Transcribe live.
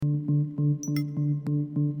Welcome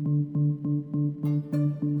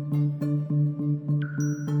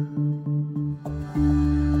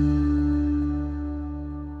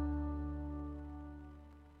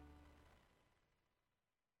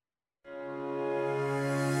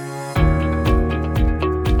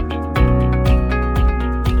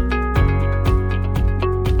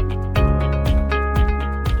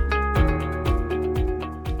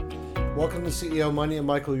to CEO Money. I'm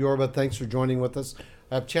Michael Yorba. Thanks for joining with us.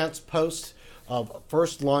 I have Chance Post of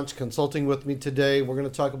First Launch Consulting with me today. We're going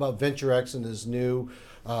to talk about VentureX and his new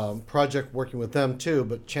project, working with them too.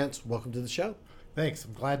 But Chance, welcome to the show. Thanks.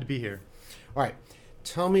 I'm glad to be here. All right.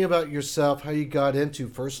 Tell me about yourself, how you got into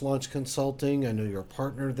First Launch Consulting. I know you're a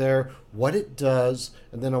partner there, what it does,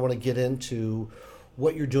 and then I want to get into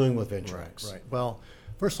what you're doing with VentureX. Right. Well,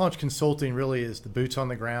 First Launch Consulting really is the boots on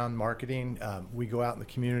the ground marketing. We go out in the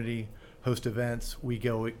community, host events. We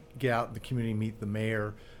get out in the community, meet the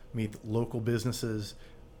mayor, meet local businesses,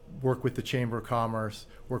 work with the Chamber of Commerce,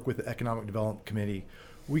 work with the Economic Development Committee.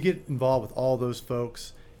 We get involved with all those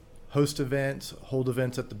folks, host events, hold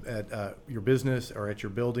events at your business or at your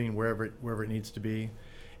building, wherever it needs to be.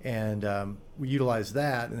 And we utilize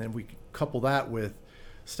that, and then we couple that with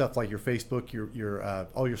stuff like your Facebook, your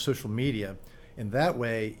all your social media. And that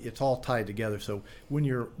way, it's all tied together. So when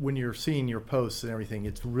you're seeing your posts and everything,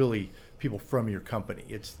 it's really people from your company.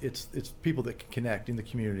 It's people that can connect in the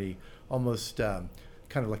community, almost kind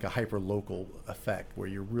of like a hyper local effect, where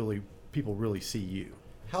people really see you.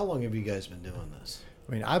 How long have you guys been doing this?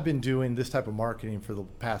 I mean, I've been doing this type of marketing for the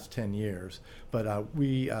past 10 years, but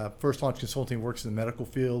we First Launch Consulting works in the medical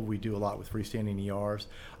field. We do a lot with freestanding ERs.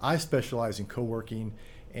 I specialize in co-working,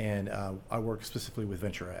 and I work specifically with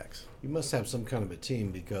VentureX. You must have some kind of a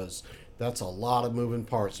team, because that's a lot of moving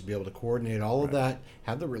parts to be able to coordinate all of that,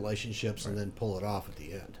 have the relationships, and then pull it off at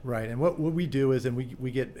the end. Right. And what we do is, and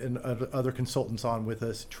we get other consultants on with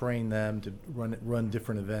us, train them to run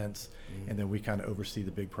different events, and then we kind of oversee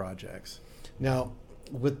the big projects. Now,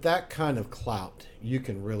 with that kind of clout, you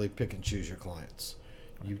can really pick and choose your clients.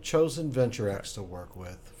 You've chosen VentureX to work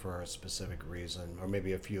with for a specific reason, or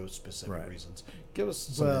maybe a few specific reasons. Give us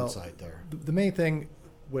some insight there. The main thing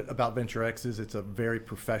about VentureX is it's a very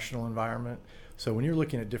professional environment. So when you're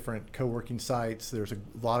looking at different co-working sites, there's a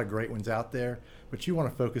lot of great ones out there, but you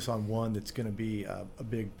want to focus on one that's going to be a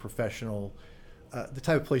big professional, the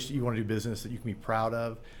type of place that you want to do business that you can be proud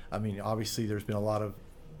of. I mean, obviously there's been a lot of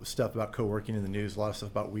stuff about co-working in the news, a lot of stuff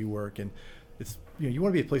about WeWork, and it's, you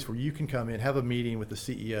want to be a place where you can come in, have a meeting with the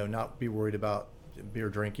CEO, not be worried about beer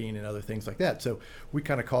drinking and other things like that. So we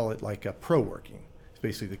kind of call it like a pro-working. It's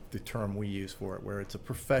basically the term we use for it, where it's a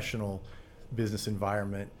professional business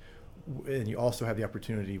environment, and you also have the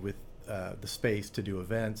opportunity with the space to do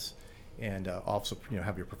events, and also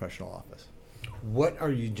have your professional office. What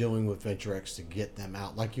are you doing with VentureX to get them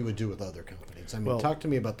out, like you would do with other companies? I mean, talk to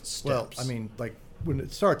me about the steps. Well, I mean, like when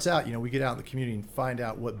it starts out, we get out in the community and find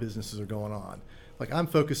out what businesses are going on. Like I'm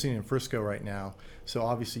focusing in Frisco right now, so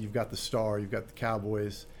obviously you've got the Star, you've got the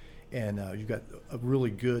Cowboys, and you've got a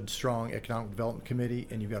really good, strong Economic Development Committee,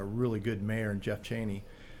 and you've got a really good mayor in Jeff Cheney.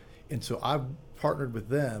 And so I've partnered with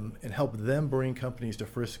them and helped them bring companies to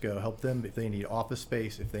Frisco, help them if they need office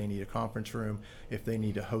space, if they need a conference room, if they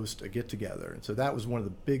need to host a get-together. And so that was one of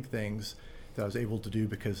the big things that I was able to do,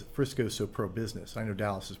 because Frisco is so pro-business. I know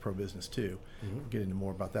Dallas is pro-business too. We'll get into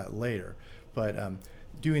more about that later. But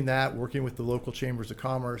doing that, working with the local chambers of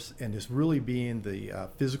commerce, and just really being the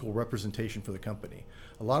physical representation for the company.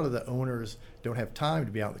 A lot of the owners don't have time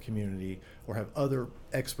to be out in the community or have other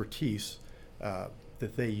expertise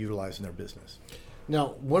that they utilize in their business.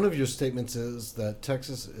 Now, one of your statements is that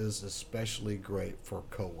Texas is especially great for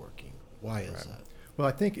co-working. Why is that? Well,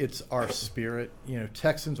 I think it's our spirit.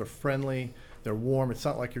 Texans are friendly. They're warm. It's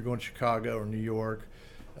not like you're going to Chicago or New York.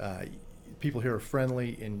 People here are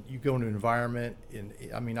friendly, and you go into an environment. And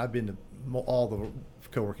I mean, I've been to all the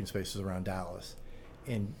co-working spaces around Dallas,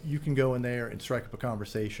 and you can go in there and strike up a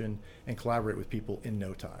conversation and collaborate with people in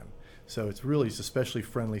no time. So it's a especially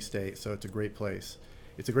friendly state. So it's a great place.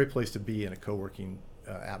 It's a great place to be in a co-working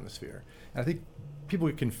atmosphere. And I think people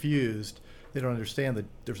get confused. They don't understand that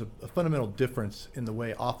there's a fundamental difference in the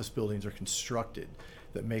way office buildings are constructed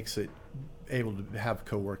that makes it able to have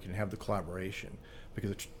co-working and have the collaboration.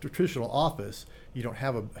 Because a traditional office, you don't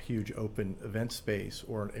have a huge open event space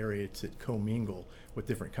or an area to commingle with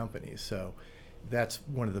different companies. So that's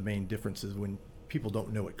one of the main differences when people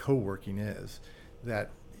don't know what co-working is,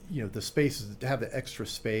 that the spaces, to have the extra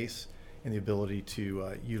space and the ability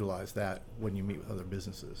to utilize that when you meet with other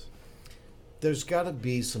businesses. There's got to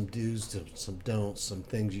be some do's, some don'ts, some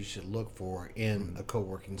things you should look for in a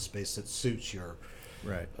co-working space that suits your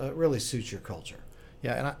Right. really suits your culture.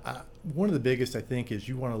 Yeah, and one of the biggest, I think, is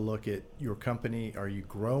you want to look at your company. Are you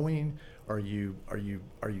growing? Are you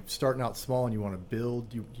starting out small and you want to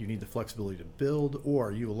build? You need the flexibility to build, or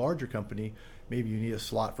are you a larger company? Maybe you need a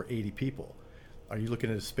slot for 80 people. Are you looking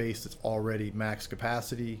at a space that's already max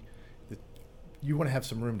capacity? You want to have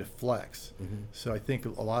some room to flex. Mm-hmm. So I think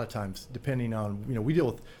a lot of times, depending on, we deal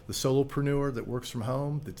with the solopreneur that works from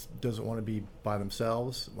home, that doesn't want to be by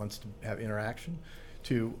themselves, wants to have interaction,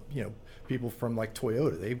 to, people from like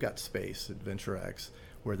Toyota. They've got space at VentureX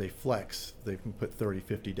where they flex. They can put 30,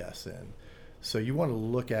 50 desks in. So you want to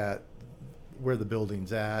look at where the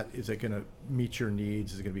building's at. Is it going to meet your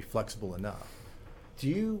needs? Is it going to be flexible enough? Do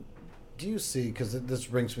you see, because this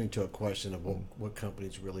brings me to a question of what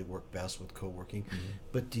companies really work best with co-working,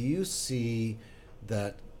 but do you see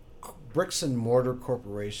that bricks and mortar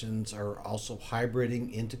corporations are also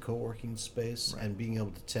hybriding into co-working space and being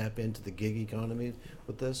able to tap into the gig economy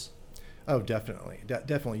with this? Oh, definitely.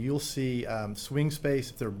 Definitely. You'll see swing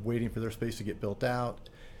space if they're waiting for their space to get built out.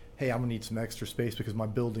 Hey, I'm going to need some extra space because my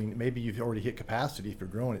building, maybe you've already hit capacity if you're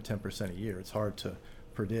growing at 10% a year. It's hard to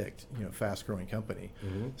predict, fast-growing company.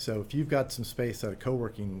 Mm-hmm. So if you've got some space at a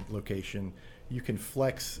co-working location, you can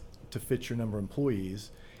flex to fit your number of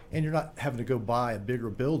employees, and you're not having to go buy a bigger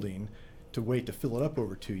building to wait to fill it up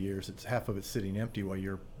over 2 years. It's half of it sitting empty while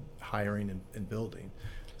you're hiring and building.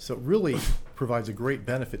 So it really provides a great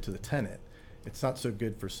benefit to the tenant. It's not so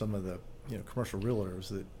good for some of the commercial realtors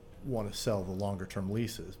that want to sell the longer-term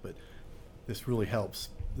leases, but this really helps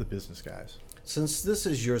the business guys. Since this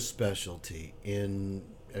is your specialty and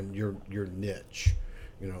your niche,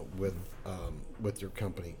 with your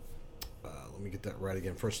company, let me get that right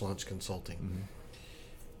again. First Launch Consulting. Mm-hmm.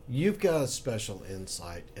 You've got a special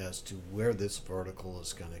insight as to where this vertical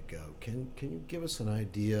is going to go. Can you give us an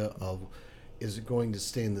idea of, is it going to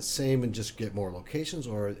stay in the same and just get more locations,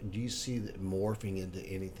 or do you see it morphing into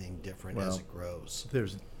anything different as it grows?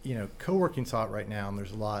 There's co-working's hot right now, and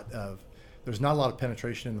there's not a lot of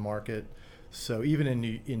penetration in the market. So even in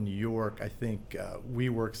New York, I think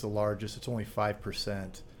WeWork's the largest. It's only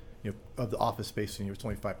 5%, of the office space in New York. It's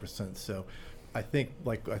only 5%. So I think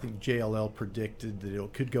JLL predicted that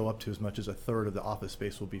it could go up to as much as a third of the office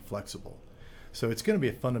space will be flexible. So it's going to be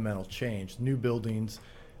a fundamental change. New buildings,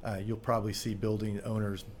 you'll probably see building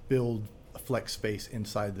owners build a flex space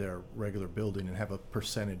inside their regular building and have a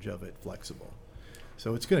percentage of it flexible.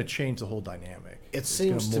 So it's going to change the whole dynamic. It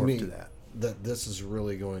seems to me that this is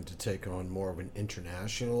really going to take on more of an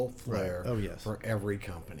international flair for every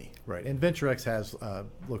company. Right, and VentureX has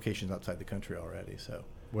locations outside the country already, so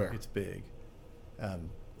where it's big. I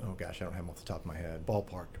don't have them off the top of my head.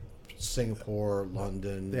 Ballpark. Singapore,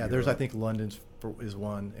 London. Yeah, I think London's is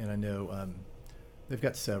one, and I know they've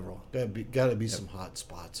got several. Got to be some hot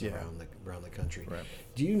spots around the country. Right.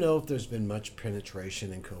 Do you know if there's been much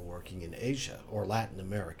penetration in co-working in Asia or Latin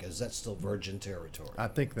America? Is that still virgin territory? I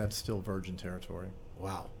think that's still virgin territory.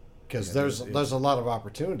 Wow. Because there's a lot of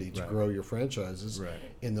opportunity to grow your franchises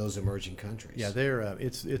in those emerging countries. Yeah,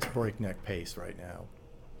 it's breakneck pace right now.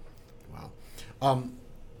 Wow.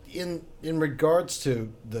 In regards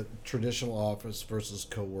to the traditional office versus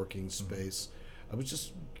co-working space, I was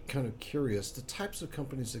just kind of curious, the types of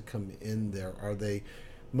companies that come in there, are they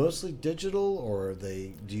mostly digital, or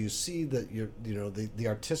do you see that the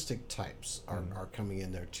artistic types are coming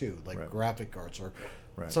in there too, like graphic arts or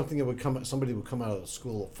something that somebody would come out of the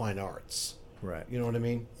School of Fine Arts? Right. You know what I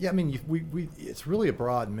mean? Yeah, I mean we it's really a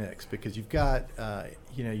broad mix, because you've got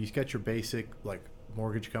you've got your basic like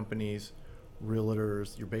mortgage companies,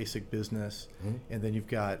 realtors, your basic business, and then you've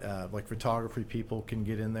got like photography people can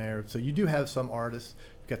get in there. So you do have some artists,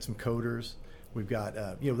 you've got some coders. We've got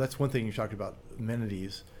that's one thing you talked about,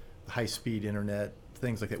 amenities, high-speed internet,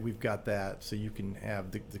 things like that. We've got that, so you can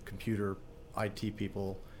have the computer IT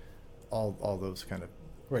people, all those kind of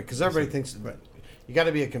because everybody thinks you got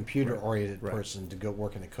to be a computer-oriented person to go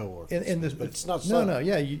work in a co-working space, but it's not so. No,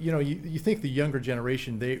 yeah, you think the younger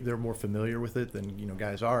generation they're more familiar with it than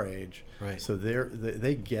guys our age, right? So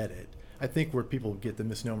they get it. I think where people get the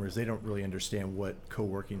misnomer is they don't really understand what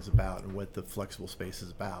co-working is about and what the flexible space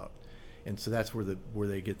is about, and so that's where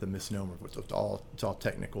they get the misnomer. It's all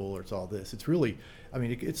technical, or it's all this. It's really, I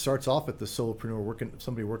mean, it starts off at the solopreneur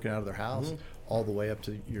somebody working out of their house, all the way up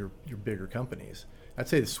to your bigger companies. I'd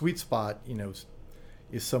say the sweet spot,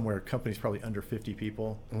 is somewhere companies probably under 50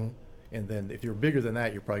 people, and then if you're bigger than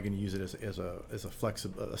that, you're probably going to use it as a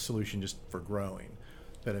flexible solution just for growing.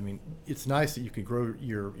 But I mean, it's nice that you can grow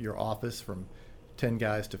your office from 10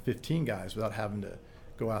 guys to 15 guys without having to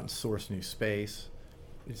go out and source new space.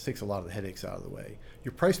 It just takes a lot of the headaches out of the way.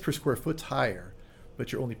 Your price per square foot's higher,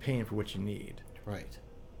 but you're only paying for what you need. Right.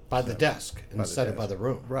 By the desk instead of by the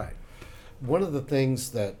room. Right. One of the things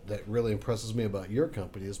that really impresses me about your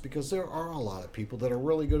company is because there are a lot of people that are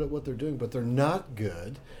really good at what they're doing, but they're not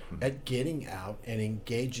good at getting out and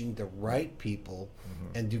engaging the right people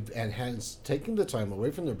and hence taking the time away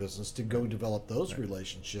from their business to go develop those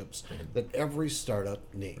relationships that every startup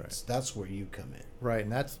needs. Right. That's where you come in. Right,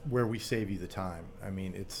 and that's where we save you the time. I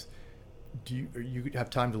mean, you have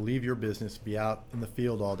time to leave your business, be out in the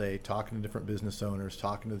field all day, talking to different business owners,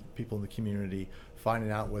 talking to people in the community,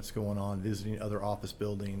 finding out what's going on, visiting other office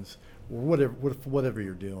buildings, whatever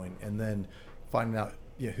you're doing, and then finding out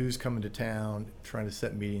who's coming to town, trying to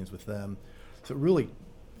set meetings with them. So really,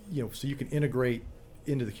 so you can integrate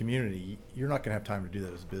into the community. You're not going to have time to do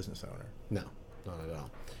that as a business owner. No, not at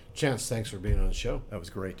all. Chance, thanks for being on the show. That was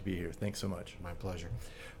great to be here. Thanks so much. My pleasure.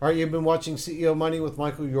 All right, you've been watching CEO Money with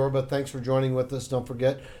Michael Yorba. Thanks for joining with us. Don't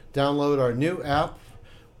forget, download our new app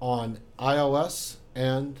on iOS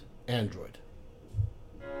and Android.